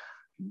speaker,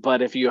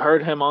 but if you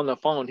heard him on the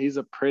phone, he's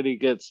a pretty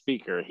good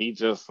speaker. He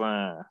just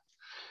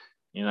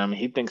You know what I mean?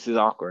 He thinks he's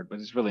awkward, but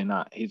he's really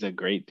not. He's a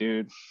great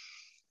dude,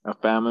 a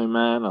family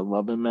man, a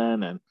loving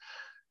man, and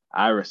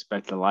I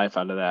respect the life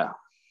out of that,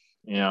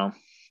 you know?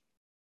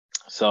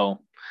 So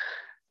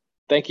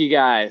thank you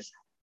guys.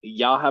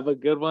 Y'all have a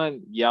good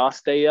one. Y'all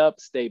stay up,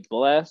 stay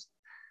blessed.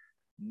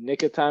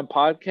 Nick of Time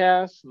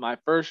Podcast, my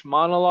first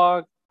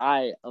monologue.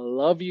 I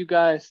love you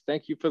guys.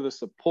 Thank you for the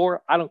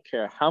support. I don't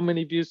care how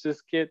many views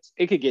this gets.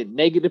 It could get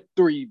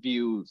 -3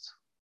 views.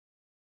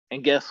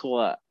 And guess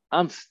what?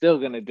 I'm still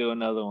going to do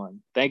another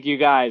one. Thank you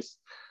guys.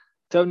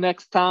 Till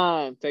next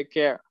time. Take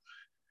care.